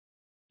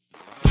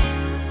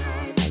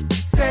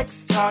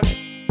Sex Talk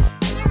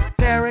with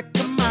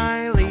Erica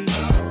Miley.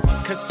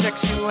 'Cause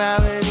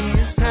sexuality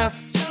is tough.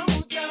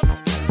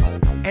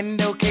 And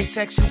okay,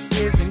 sex just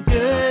isn't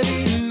good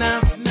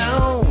enough.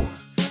 No.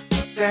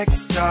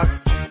 Sex Talk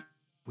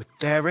with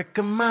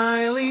Erica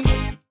Miley.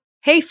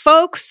 Hey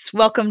folks,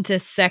 welcome to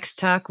Sex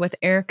Talk with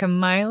Erica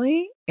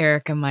Miley.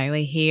 Erica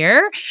Miley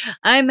here.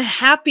 I'm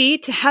happy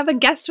to have a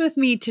guest with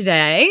me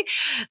today.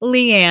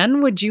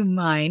 Leanne, would you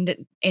mind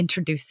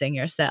introducing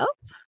yourself?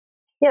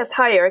 Yes.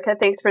 Hi, Erica.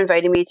 Thanks for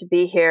inviting me to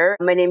be here.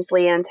 My name's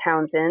Leanne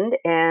Townsend,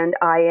 and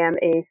I am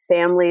a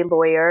family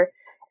lawyer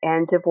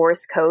and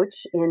divorce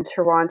coach in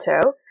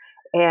Toronto.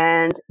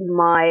 And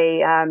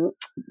my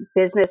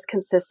business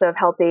consists of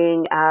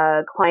helping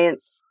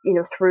clients,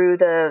 through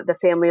the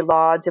family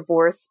law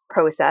divorce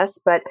process.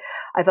 But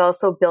I've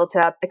also built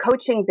up a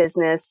coaching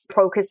business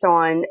focused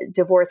on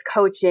divorce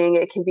coaching.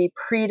 It can be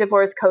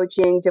pre-divorce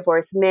coaching,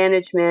 divorce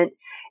management,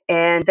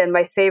 and then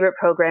my favorite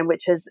program,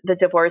 which is the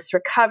divorce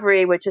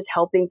recovery, which is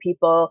helping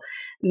people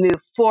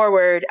move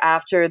forward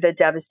after the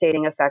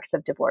devastating effects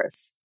of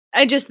divorce.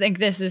 I just think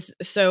this is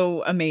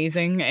so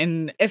amazing.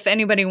 And if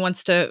anybody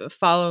wants to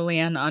follow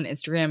Leanne on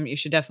Instagram, you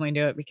should definitely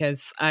do it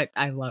because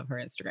I love her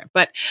Instagram.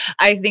 But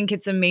I think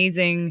it's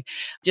amazing,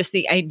 just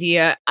the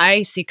idea.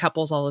 I see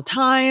couples all the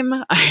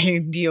time.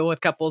 I deal with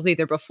couples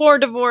either before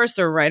divorce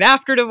or right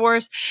after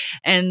divorce.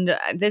 And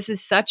this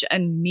is such a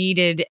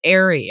needed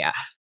area.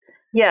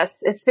 Yes,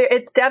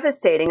 it's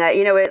devastating.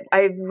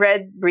 I've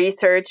read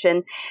research,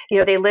 and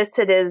they list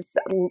it as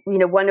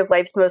one of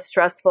life's most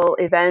stressful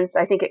events.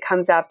 I think it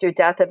comes after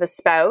death of a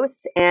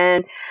spouse,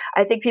 and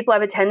I think people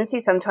have a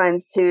tendency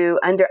sometimes to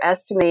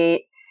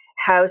underestimate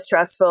how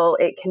stressful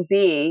it can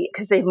be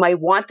because they might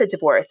want the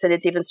divorce, and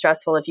it's even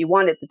stressful if you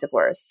wanted the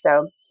divorce.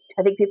 So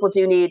I think people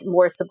do need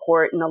more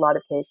support in a lot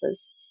of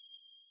cases.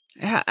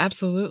 Yeah,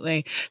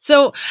 absolutely.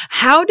 So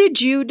how did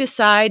you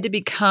decide to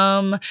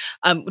become,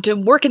 to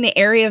work in the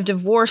area of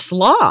divorce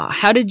law?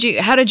 How did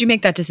you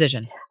make that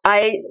decision?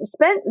 I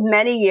spent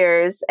many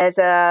years as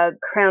a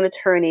Crown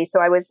attorney. So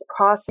I was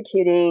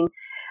prosecuting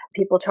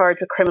people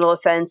charged with criminal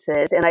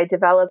offenses, and I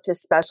developed a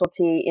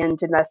specialty in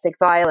domestic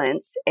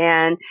violence.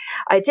 And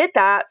I did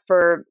that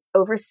for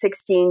over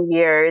 16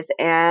 years,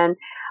 and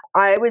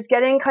I was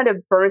getting kind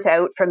of burnt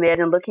out from it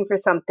and looking for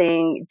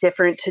something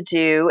different to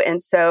do.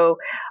 And so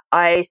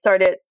I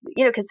started,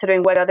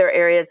 considering what other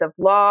areas of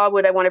law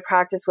would I want to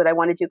practice? Would I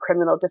want to do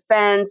criminal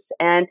defense?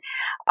 And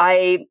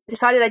I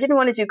decided I didn't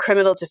want to do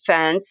criminal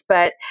defense,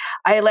 but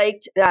I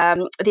liked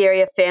the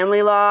area of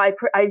family law.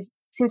 I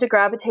seem to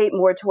gravitate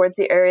more towards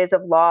the areas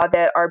of law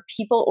that are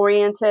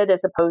people-oriented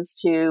as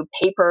opposed to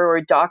paper or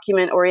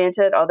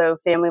document-oriented, although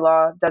family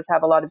law does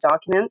have a lot of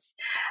documents.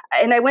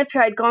 And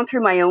I'd gone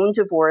through my own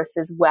divorce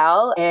as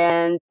well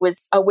and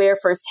was aware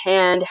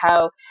firsthand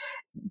how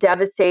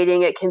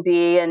devastating it can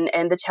be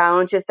and the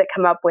challenges that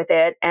come up with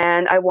it.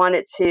 And I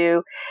wanted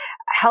to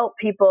help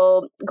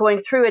people going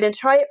through it and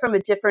try it from a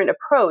different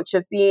approach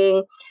of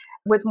being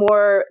with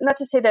more, not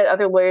to say that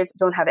other lawyers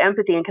don't have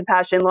empathy and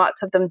compassion,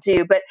 lots of them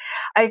do, but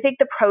I think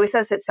the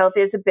process itself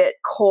is a bit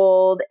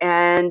cold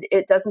and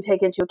it doesn't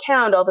take into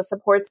account all the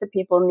supports that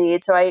people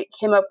need. So I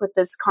came up with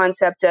this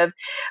concept of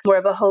more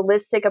of a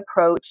holistic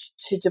approach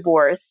to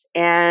divorce.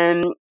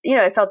 And,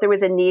 I felt there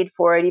was a need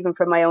for it, even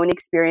from my own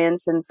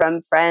experience and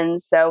from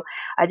friends. So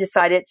I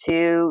decided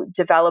to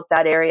develop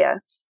that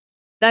area.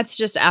 That's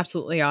just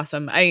absolutely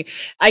awesome. I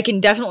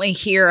can definitely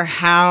hear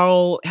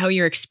how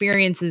your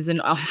experiences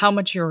and how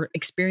much your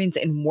experience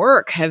in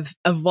work have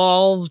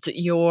evolved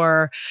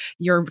your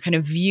kind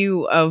of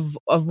view of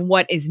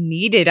what is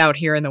needed out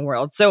here in the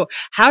world. So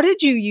how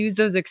did you use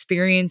those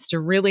experiences to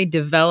really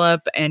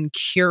develop and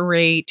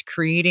curate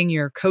creating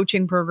your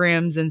coaching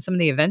programs and some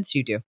of the events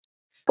you do?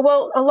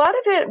 Well, a lot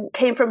of it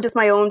came from just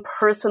my own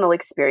personal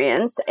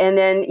experience. And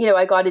then,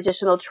 I got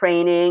additional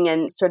training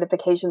and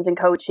certifications in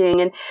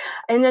coaching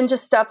and then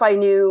just stuff I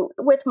knew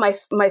with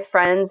my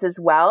friends as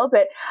well.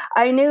 But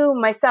I knew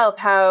myself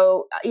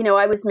how,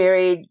 I was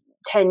married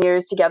 10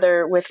 years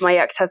together with my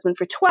ex-husband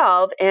for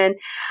 12. And,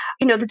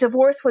 the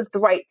divorce was the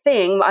right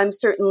thing. I'm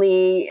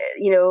certainly,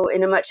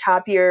 in a much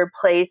happier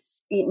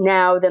place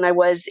now than I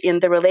was in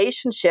the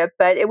relationship,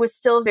 but it was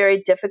still very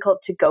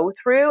difficult to go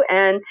through.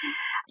 And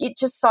you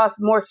just saw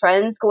more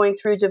friends going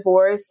through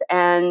divorce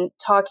and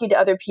talking to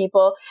other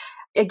people.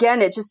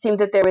 Again, it just seemed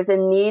that there was a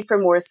need for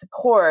more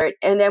support.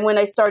 And then when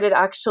I started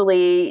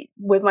actually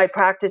with my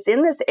practice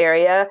in this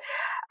area,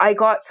 I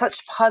got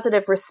such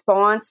positive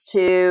response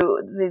to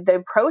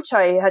the approach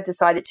I had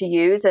decided to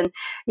use. And,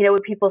 when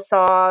people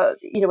saw,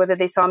 whether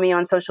they saw me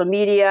on social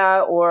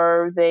media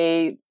or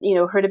they,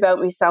 heard about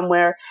me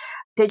somewhere,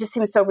 they just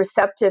seemed so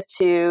receptive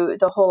to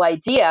the whole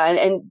idea.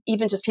 And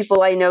even just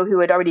people I know who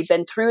had already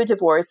been through a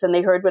divorce and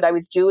they heard what I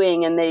was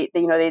doing and they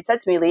had said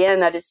to me,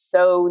 Leanne, that is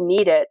so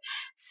needed.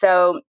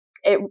 So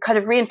it kind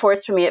of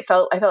reinforced for me. I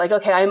felt like,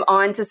 okay, I'm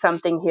on to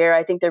something here.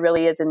 I think there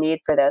really is a need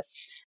for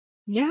this.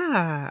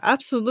 Yeah,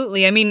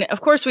 absolutely. I mean,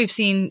 of course, we've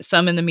seen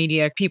some in the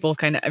media. People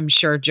kind of, I'm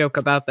sure, joke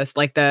about this,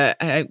 like the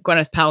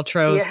Gwyneth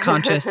Paltrow's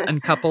conscious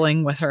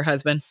uncoupling with her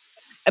husband.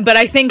 But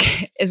I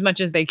think as much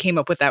as they came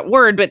up with that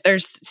word, but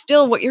there's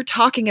still what you're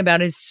talking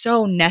about is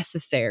so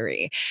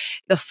necessary.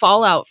 The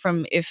fallout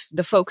from if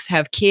the folks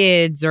have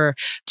kids or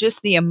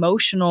just the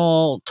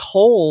emotional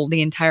toll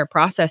the entire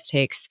process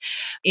takes,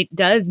 it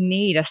does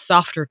need a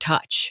softer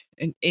touch.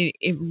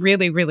 It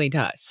really, really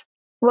does.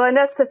 Well, and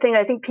that's the thing.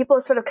 I think people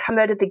sort of come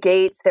out of the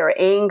gates. They're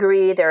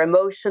angry. They're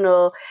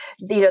emotional.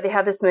 They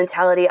have this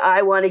mentality,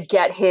 I want to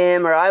get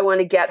him or I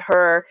want to get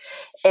her.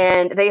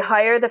 And they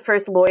hire the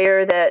first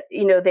lawyer that,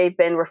 they've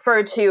been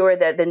referred to or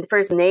the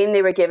first name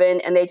they were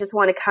given. And they just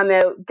want to come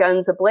out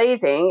guns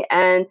a-blazing.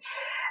 And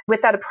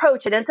with that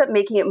approach, it ends up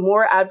making it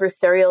more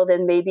adversarial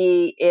than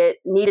maybe it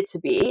needed to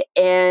be.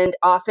 And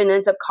often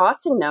ends up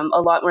costing them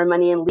a lot more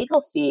money in legal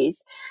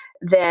fees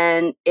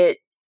than it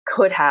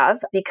could have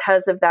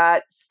because of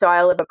that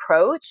style of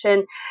approach.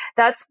 And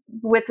that's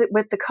with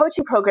the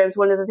coaching programs.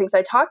 One of the things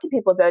I talk to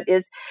people about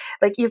is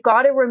like, you've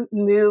got to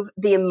remove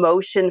the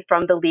emotion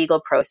from the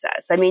legal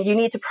process. I mean, you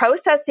need to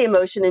process the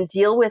emotion and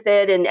deal with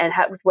it and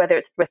whether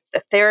it's with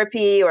the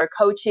therapy or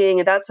coaching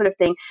and that sort of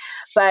thing.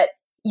 But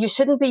you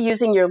shouldn't be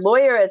using your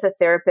lawyer as a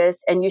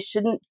therapist, and you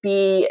shouldn't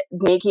be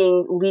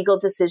making legal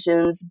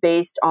decisions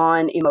based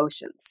on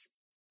emotions.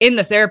 In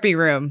the therapy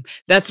room,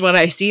 that's what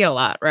I see a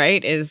lot,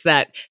 right? Is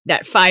that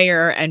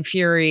fire and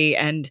fury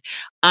and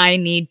I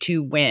need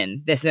to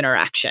win this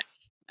interaction.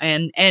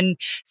 And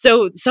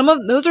so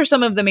those are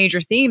some of the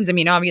major themes. I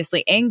mean,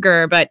 obviously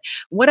anger, but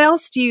what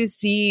else do you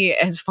see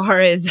as far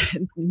as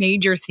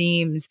major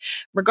themes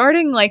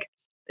regarding like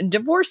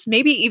divorce,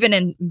 maybe even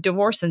in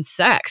divorce and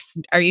sex?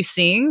 Are you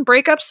seeing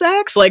breakup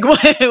sex? Like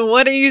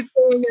what are you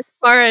seeing as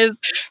far as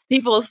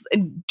people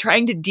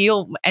trying to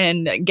deal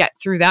and get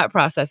through that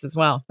process as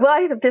well?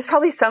 Well, there's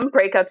probably some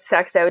breakup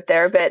sex out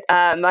there, but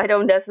I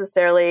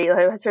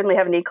certainly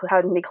haven't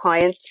had any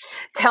clients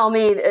tell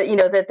me,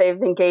 that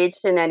they've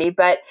engaged in any,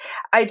 but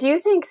I do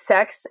think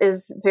sex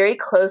is very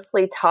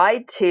closely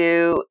tied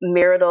to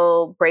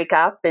marital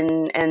breakup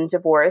and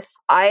divorce.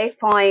 I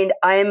find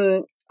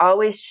I'm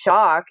always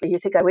shocked. You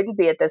think I wouldn't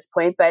be at this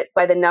point, but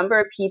by the number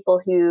of people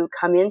who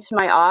come into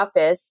my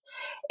office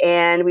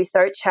and we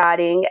start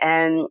chatting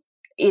and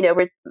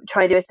we're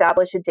trying to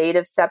establish a date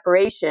of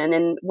separation.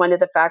 And one of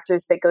the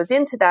factors that goes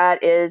into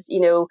that is,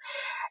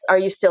 are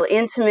you still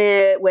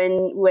intimate?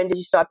 When did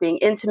you stop being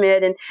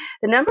intimate? And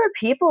the number of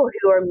people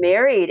who are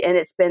married and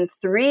it's been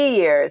 3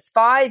 years,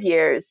 5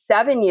 years,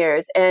 7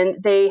 years, and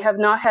they have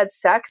not had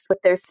sex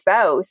with their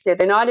spouse.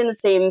 They're not in the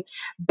same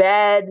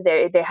bed.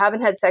 They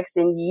haven't had sex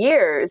in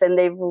years and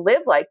they've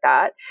lived like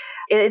that.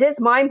 It is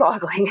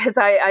mind-boggling because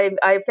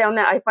I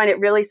find it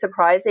really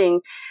surprising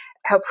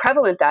how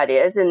prevalent that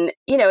is. And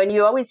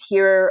you always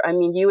hear, I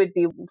mean, you would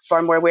be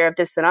far more aware of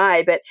this than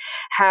I, but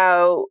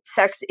how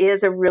sex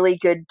is a really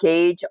good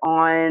gauge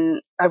on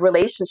a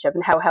relationship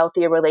and how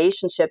healthy a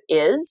relationship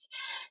is.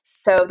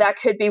 So that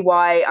could be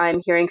why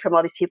I'm hearing from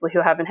all these people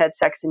who haven't had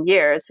sex in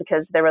years,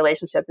 because their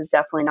relationship is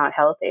definitely not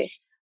healthy.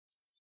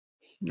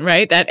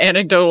 Right? That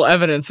anecdotal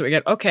evidence that we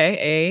get, okay,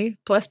 A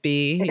plus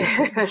B,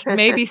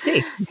 maybe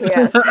C.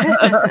 Yes.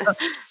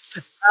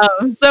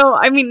 So,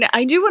 I mean,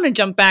 I do want to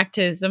jump back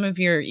to some of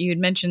you had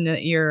mentioned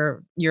that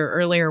your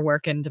earlier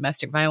work in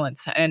domestic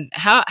violence, and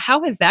how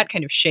has that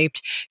kind of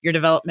shaped your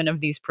development of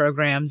these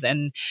programs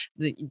and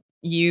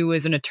you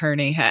as an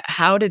attorney?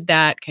 How did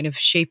that kind of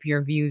shape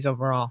your views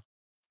overall?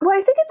 Well,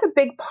 I think it's a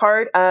big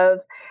part of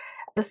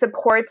the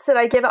supports that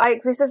I give.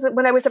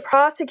 When I was a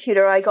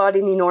prosecutor, I got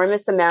an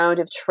enormous amount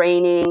of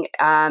training,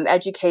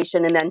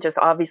 education, and then just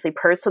obviously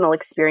personal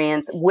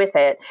experience with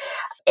it.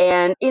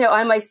 And,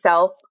 I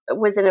myself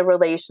was in a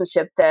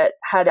relationship that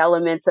had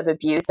elements of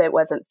abuse. It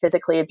wasn't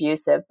physically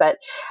abusive, but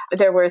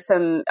there were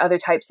some other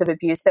types of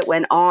abuse that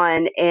went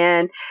on.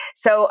 And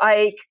so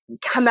I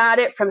come at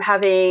it from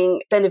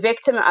having been a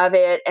victim of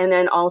it and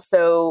then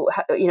also,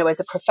 as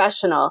a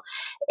professional.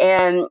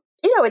 And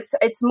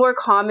it's more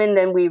common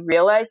than we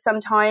realize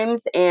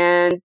sometimes.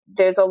 And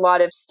there's a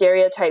lot of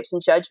stereotypes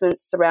and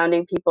judgments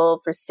surrounding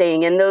people for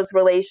staying in those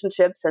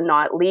relationships and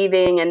not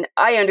leaving. And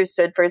I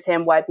understood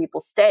firsthand why people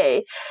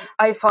stay.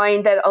 I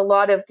find that a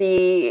lot of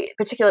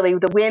particularly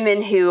the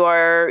women who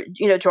are,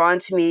 drawn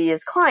to me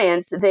as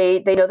clients,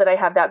 they know that I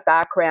have that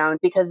background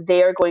because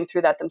they are going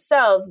through that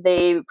themselves.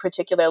 They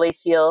particularly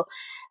feel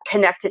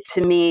connected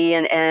to me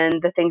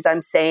and the things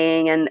I'm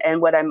saying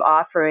and what I'm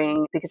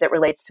offering because it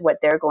relates to what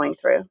they're going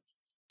through.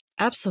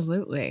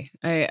 Absolutely.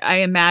 I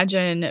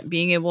imagine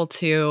being able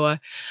to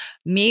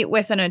meet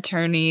with an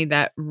attorney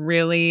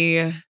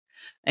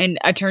an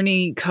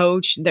attorney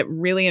coach that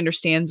really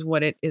understands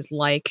what it is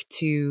like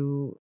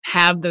to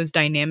have those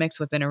dynamics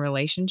within a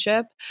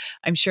relationship.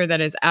 I'm sure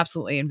that is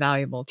absolutely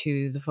invaluable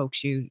to the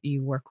folks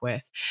you work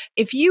with.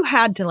 If you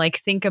had to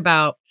think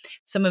about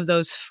some of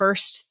those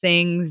first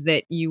things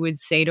that you would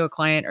say to a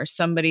client or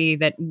somebody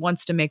that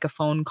wants to make a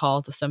phone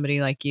call to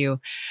somebody like you,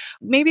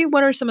 maybe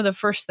what are some of the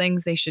first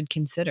things they should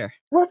consider?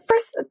 Well,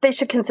 first, they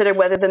should consider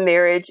whether the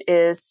marriage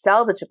is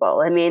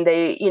salvageable. I mean,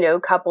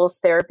 couples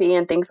therapy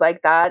and things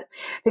like that,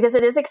 because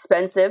it is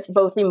expensive,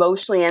 both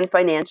emotionally and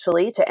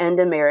financially, to end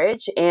a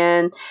marriage.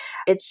 And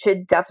it it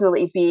should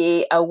definitely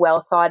be a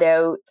well thought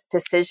out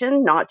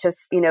decision, not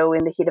just, in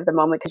the heat of the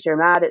moment because you're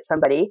mad at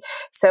somebody.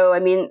 So, I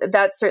mean,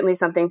 that's certainly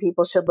something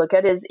people should look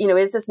at is,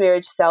 is this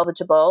marriage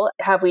salvageable?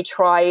 Have we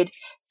tried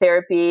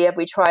therapy? Have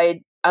we tried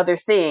other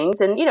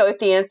things? And, if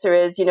the answer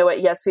is,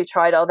 yes, we've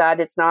tried all that,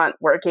 it's not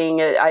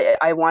working,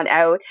 I want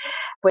out.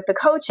 With the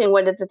coaching,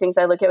 one of the things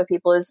I look at with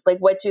people is like,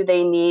 what do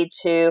they need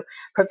to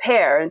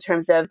prepare in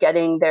terms of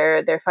getting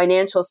their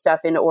financial stuff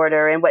in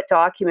order, and what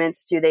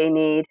documents do they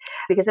need?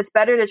 Because it's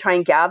better to try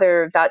and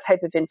gather that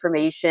type of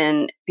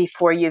information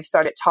before you've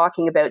started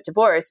talking about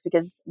divorce,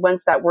 because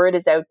once that word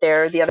is out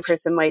there, the other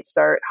person might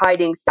start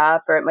hiding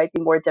stuff, or it might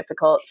be more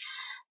difficult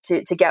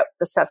to get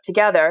the stuff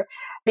together.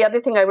 The other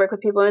thing I work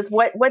with people is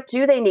what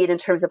do they need in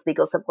terms of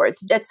legal support?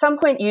 At some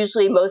point,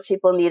 usually most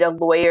people need a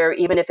lawyer,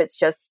 even if it's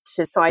just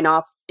to sign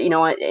off,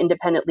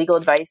 independent legal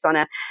advice on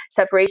a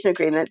separation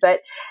agreement.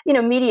 But,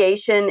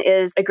 mediation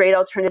is a great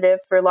alternative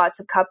for lots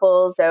of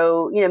couples.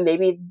 So,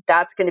 maybe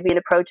that's going to be an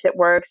approach that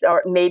works,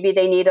 or maybe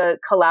they need a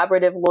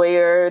collaborative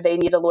lawyer. They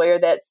need a lawyer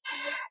that's,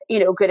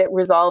 good at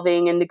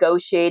resolving and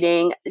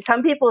negotiating.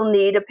 Some people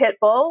need a pit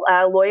bull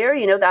lawyer,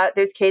 that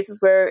there's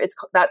cases where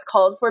that's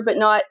called for, but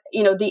not,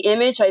 the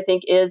image, I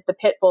think, is the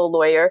pit bull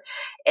lawyer.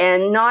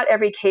 And not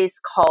every case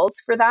calls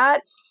for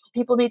that.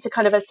 People need to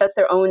kind of assess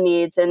their own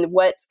needs and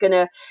what's going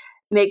to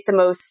make the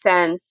most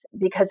sense,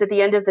 because at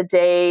the end of the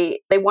day,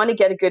 they want to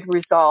get a good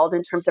result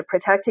in terms of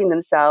protecting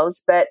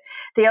themselves, but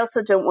they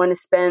also don't want to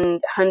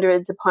spend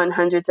hundreds upon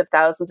hundreds of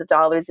thousands of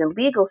dollars in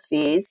legal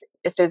fees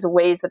if there's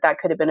ways that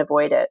could have been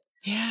avoided.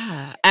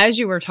 Yeah. As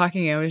you were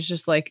talking, I was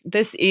just like,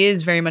 this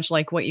is very much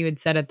like what you had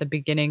said at the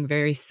beginning,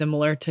 very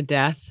similar to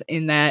death,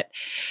 in that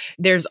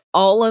there's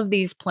all of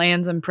these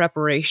plans and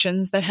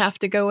preparations that have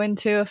to go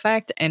into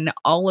effect, and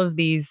all of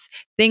these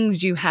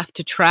things you have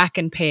to track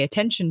and pay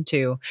attention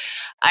to.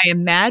 I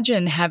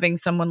imagine having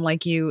someone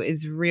like you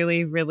is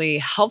really, really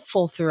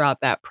helpful throughout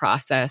that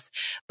process,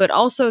 but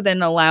also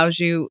then allows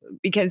you,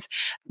 because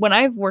when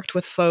I've worked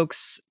with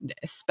folks,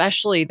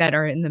 especially that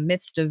are in the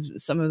midst of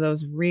some of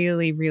those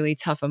really, really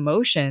tough emotions,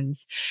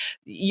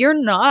 you're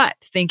not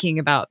thinking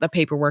about the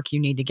paperwork you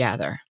need to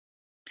gather.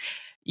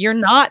 You're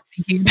not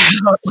thinking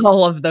about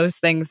all of those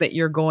things that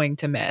you're going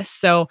to miss.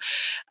 So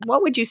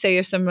what would you say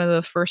are some of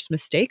the first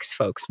mistakes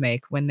folks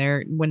make when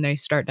they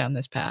start down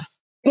this path?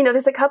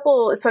 There's a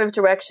couple sort of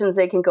directions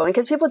they can go in,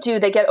 because people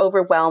they get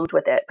overwhelmed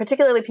with it,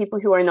 particularly people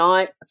who are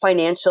not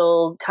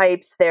financial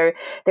types. They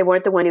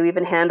weren't the one who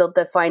even handled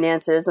the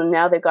finances, and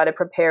now they've got to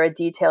prepare a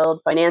detailed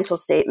financial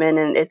statement,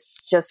 and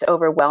it's just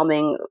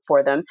overwhelming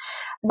for them.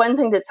 One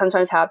thing that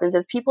sometimes happens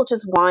is people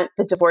just want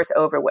the divorce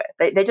over with.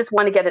 They just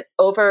want to get it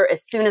over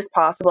as soon as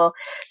possible.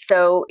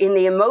 So in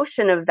the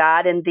emotion of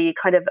that and the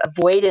kind of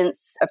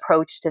avoidance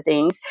approach to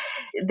things,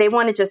 they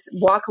want to just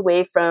walk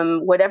away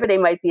from whatever they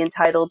might be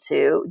entitled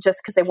to just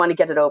because they want to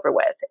get it over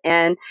with.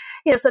 And,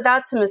 so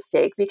that's a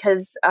mistake,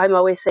 because I'm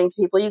always saying to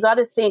people, you got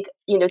to think,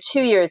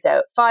 2 years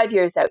out, 5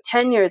 years out,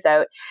 10 years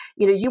out,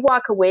 you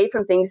walk away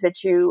from things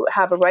that you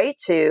have a right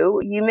to,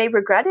 you may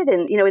regret it.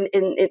 And,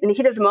 in the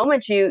heat of the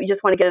moment, you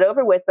just want to get it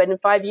over with. But in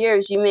 5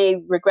 years, you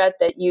may regret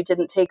that you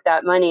didn't take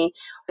that money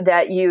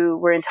that you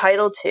were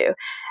entitled to.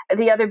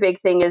 The other big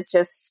thing is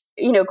just,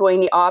 going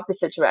the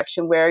opposite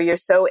direction, where you're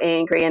so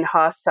angry and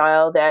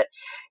hostile that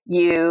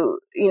you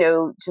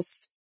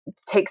just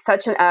take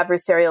such an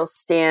adversarial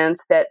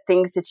stance that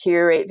things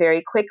deteriorate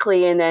very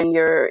quickly, and then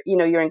you're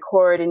in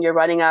court and you're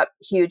running up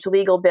huge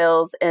legal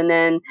bills, and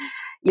then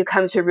you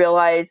come to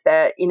realize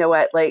that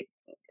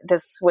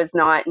this was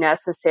not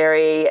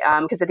necessary,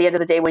 because at the end of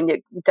the day, when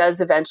it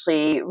does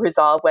eventually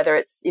resolve, whether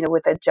it's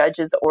with a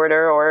judge's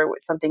order or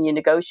something you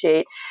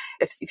negotiate,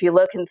 if you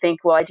look and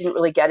think, well, I didn't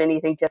really get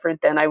anything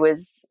different than I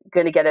was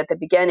going to get at the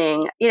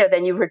beginning,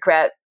 then you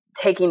regret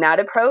taking that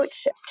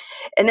approach.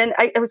 And then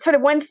I sort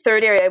of one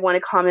third area I want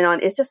to comment on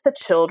is just the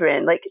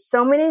children. Like,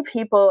 so many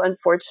people,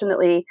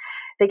 unfortunately,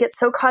 they get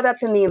so caught up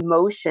in the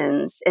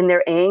emotions and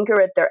their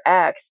anger at their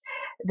ex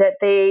that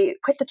they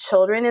put the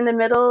children in the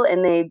middle,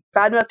 and they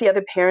badmouth the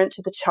other parent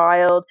to the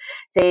child.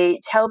 They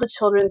tell the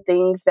children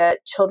things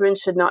that children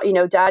should not,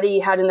 daddy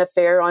had an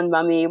affair on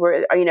mommy,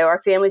 our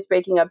family's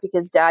breaking up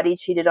because daddy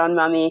cheated on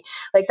mommy,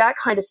 like that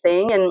kind of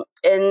thing.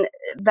 And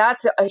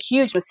that's a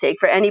huge mistake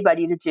for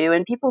anybody to do.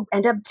 And people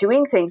end up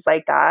doing things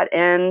like that.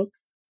 And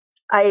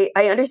I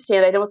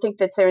understand. I don't think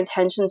that's their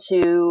intention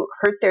to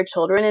hurt their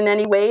children in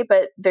any way,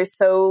 but they're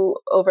so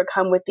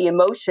overcome with the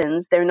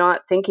emotions, they're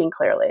not thinking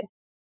clearly.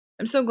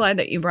 I'm so glad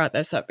that you brought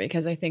this up,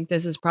 because I think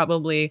this is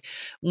probably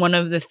one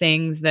of the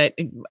things that,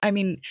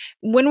 when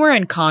we're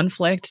in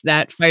conflict,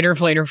 that fight or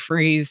flight or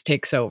freeze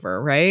takes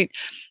over, right?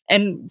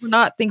 And we're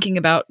not thinking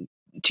about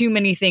too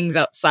many things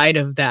outside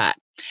of that.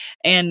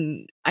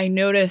 And I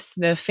notice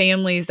the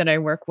families that I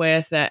work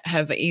with that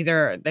have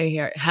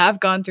have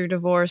gone through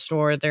divorce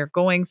or they're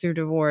going through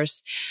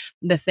divorce,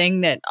 the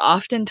thing that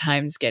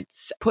oftentimes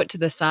gets put to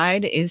the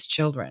side is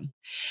children.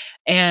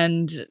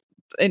 And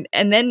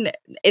then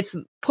it's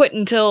put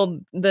until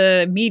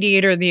the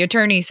mediator, the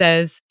attorney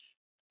says,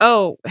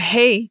 oh,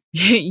 hey,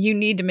 you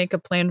need to make a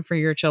plan for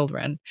your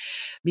children,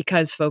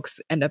 because folks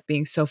end up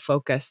being so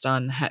focused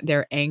on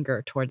their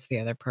anger towards the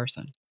other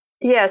person.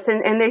 Yes,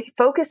 and they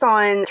focus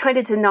on trying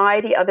to deny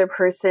the other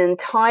person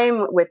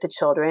time with the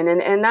children.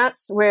 And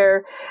that's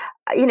where,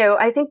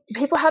 I think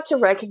people have to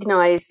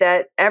recognize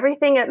that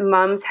everything at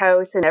mom's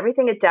house and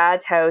everything at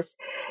dad's house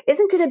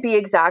isn't going to be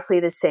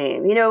exactly the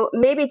same.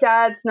 Maybe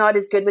dad's not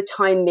as good with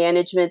time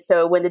management.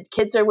 So when the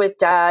kids are with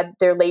dad,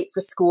 they're late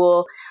for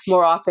school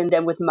more often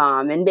than with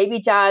mom. And maybe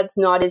dad's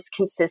not as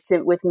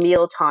consistent with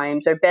meal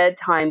times or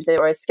bedtimes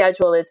or a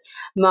schedule as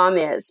mom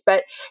is.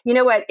 But you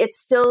know what? It's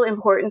still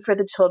important for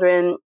the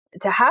children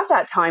to have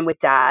that time with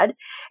dad.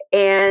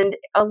 And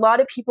a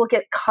lot of people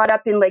get caught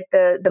up in like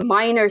the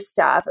minor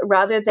stuff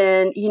rather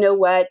than,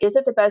 is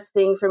it the best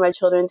thing for my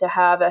children to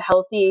have a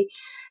healthy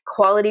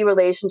quality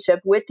relationship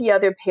with the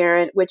other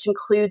parent, which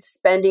includes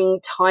spending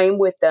time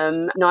with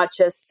them, not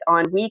just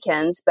on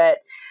weekends, but,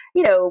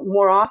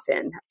 more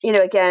often.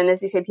 Again,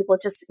 as you say, people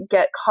just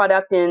get caught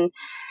up in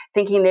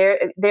thinking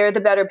they're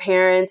the better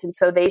parent, and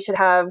so they should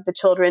have the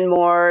children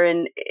more.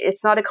 And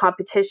it's not a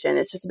competition.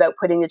 It's just about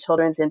putting the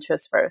children's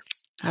interests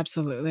first.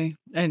 Absolutely.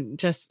 And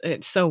just,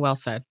 it's so well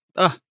said.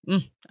 Oh,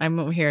 I'm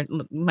over here,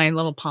 my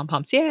little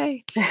pom-poms.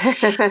 Yay.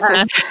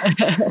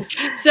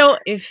 So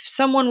if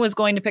someone was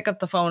going to pick up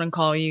the phone and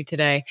call you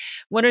today,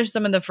 what are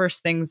some of the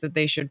first things that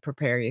they should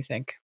prepare, you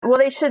think? Well,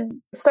 they should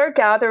start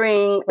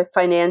gathering the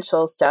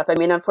financial stuff. I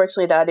mean,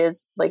 unfortunately, that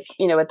is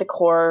at the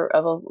core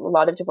of a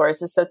lot of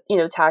divorces. So,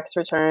 tax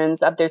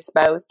returns of their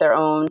spouse, their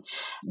own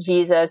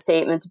visa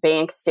statements,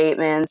 bank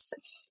statements,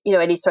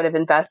 any sort of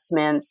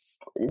investments,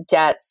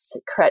 debts,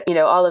 credit,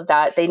 all of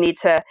that. They need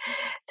to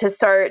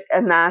start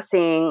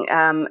amassing,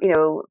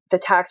 the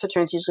tax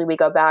returns. Usually we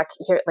go back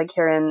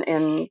here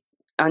in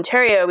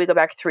Ontario, we go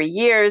back 3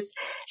 years.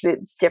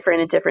 It's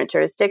different in different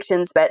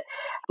jurisdictions, but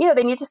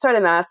they need to start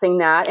amassing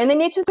that, and they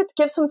need to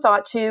give some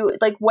thought to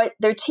what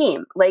their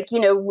team,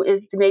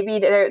 is maybe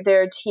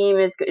their team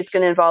is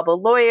going to involve a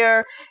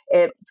lawyer.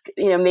 It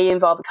may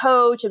involve a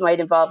coach. It might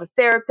involve a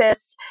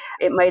therapist.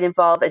 It might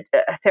involve a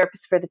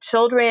therapist for the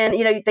children.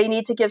 They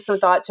need to give some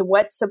thought to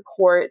what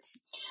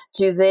supports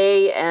do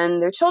they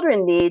and their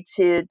children need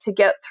to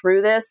get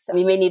through this. I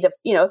mean, you may need a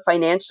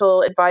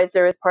financial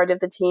advisor as part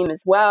of the team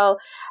as well,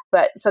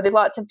 but so there's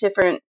lots of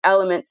different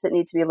elements that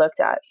need to be looked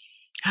at.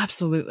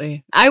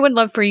 Absolutely. I would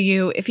love for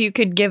you if you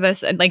could give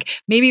us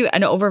maybe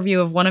an overview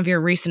of one of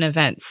your recent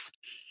events.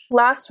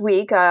 Last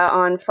week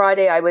on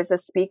Friday, I was a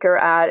speaker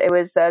at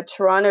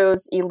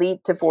Toronto's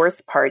Elite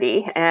Divorce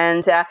Party.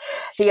 And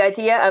the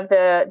idea of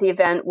the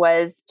event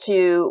was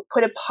to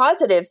put a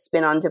positive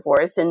spin on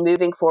divorce and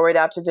moving forward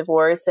after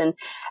divorce. And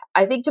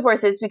I think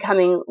divorce is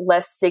becoming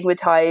less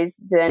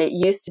stigmatized than it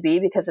used to be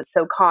because it's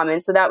so common.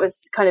 So that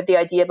was kind of the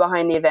idea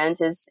behind the event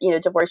is,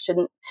 divorce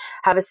shouldn't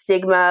have a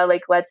stigma.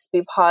 Let's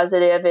be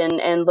positive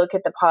and look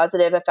at the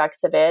positive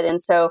effects of it.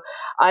 And so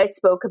I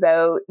spoke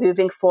about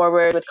moving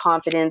forward with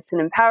confidence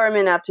and empowerment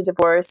after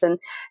divorce. And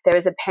there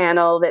was a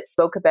panel that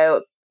spoke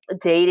about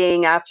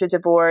dating after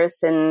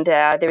divorce, and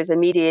there was a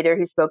mediator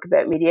who spoke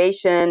about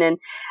mediation, and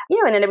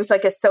and then it was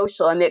like a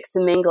mix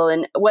and mingle.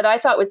 And what I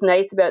thought was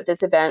nice about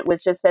this event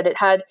was just that it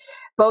had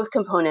both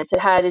components. It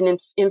had an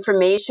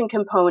information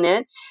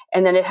component,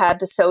 and then it had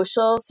the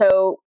social.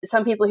 So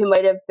some people who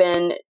might have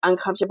been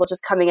uncomfortable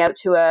just coming out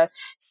to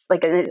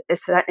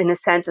in a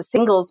sense, a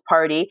singles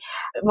party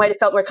might have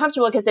felt more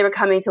comfortable because they were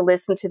coming to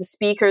listen to the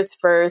speakers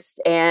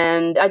first.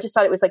 And I just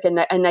thought it was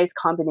a nice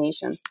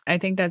combination. I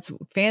think that's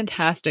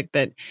fantastic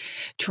that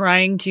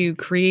trying to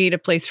create a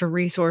place for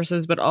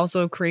resources, but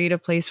also create a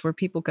place where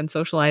people can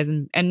socialize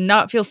and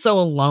not feel so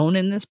alone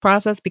in this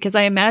process, because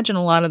I imagine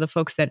a lot of the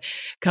folks that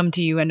come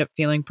to you end up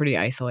feeling pretty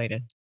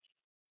isolated.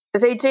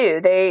 They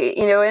do.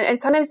 And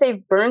sometimes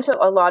they've burned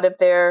a lot of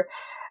their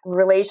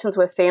relations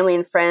with family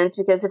and friends,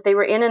 because if they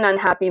were in an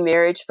unhappy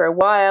marriage for a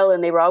while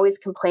and they were always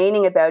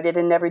complaining about it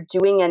and never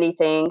doing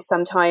anything,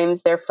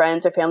 sometimes their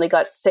friends or family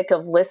got sick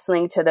of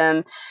listening to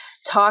them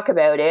talk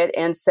about it.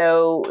 And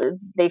so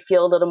they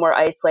feel a little more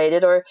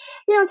isolated, or,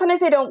 sometimes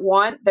they don't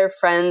want their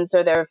friends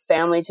or their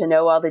family to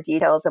know all the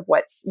details of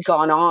what's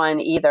gone on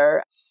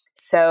either.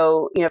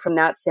 So, from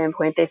that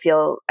standpoint, they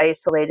feel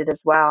isolated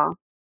as well.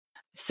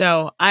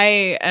 So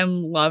I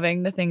am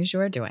loving the things you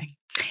are doing.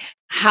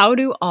 How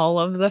do all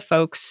of the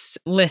folks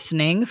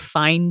listening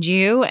find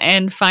you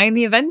and find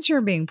the events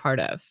you're being part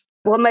of?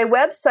 Well, my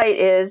website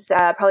is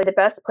probably the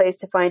best place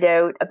to find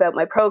out about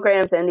my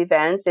programs and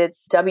events.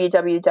 It's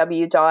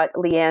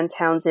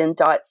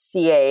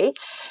www.leannetownsend.ca.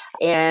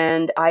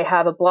 And I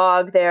have a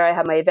blog there. I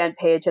have my event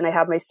page and I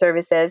have my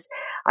services.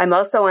 I'm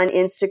also on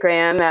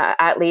Instagram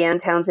at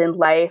Leanne Townsend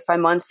Life.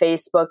 I'm on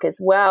Facebook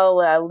as well,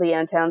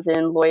 Leanne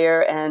Townsend,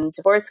 lawyer and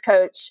divorce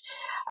coach.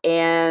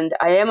 And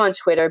I am on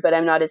Twitter, but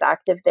I'm not as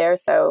active there.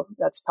 So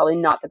that's probably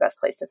not the best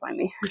place to find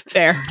me.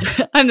 Fair.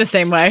 I'm the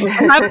same way.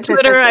 I have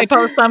Twitter. I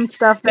post some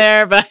stuff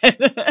there, but yeah,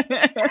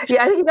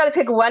 I think you got to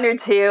pick one or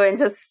two and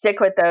just stick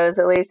with those.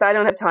 At least I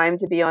don't have time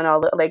to be on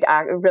all, like,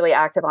 really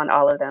active on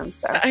all of them.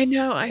 So I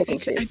know. I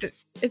think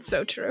it's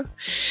so true.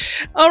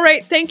 All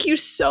right. Thank you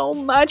so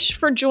much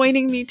for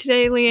joining me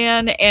today,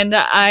 Leanne. And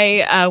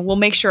I will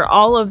make sure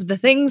all of the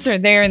things are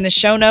there in the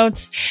show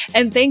notes.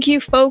 And thank you,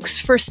 folks,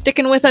 for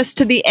sticking with us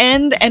to the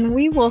end. And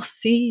we will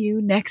see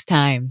you next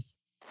time.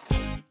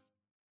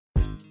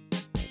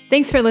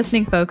 Thanks for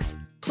listening, folks.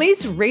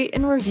 Please rate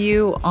and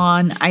review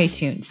on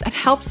iTunes. That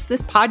helps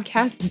this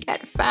podcast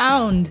get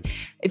found.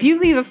 If you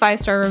leave a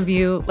 5-star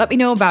review, let me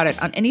know about it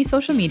on any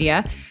social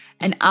media,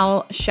 and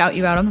I'll shout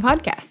you out on the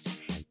podcast.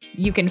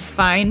 You can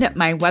find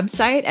my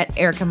website at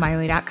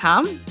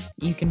ericamiley.com.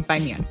 You can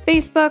find me on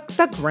Facebook,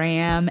 the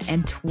Gram,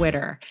 and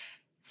Twitter.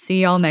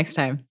 See y'all next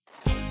time.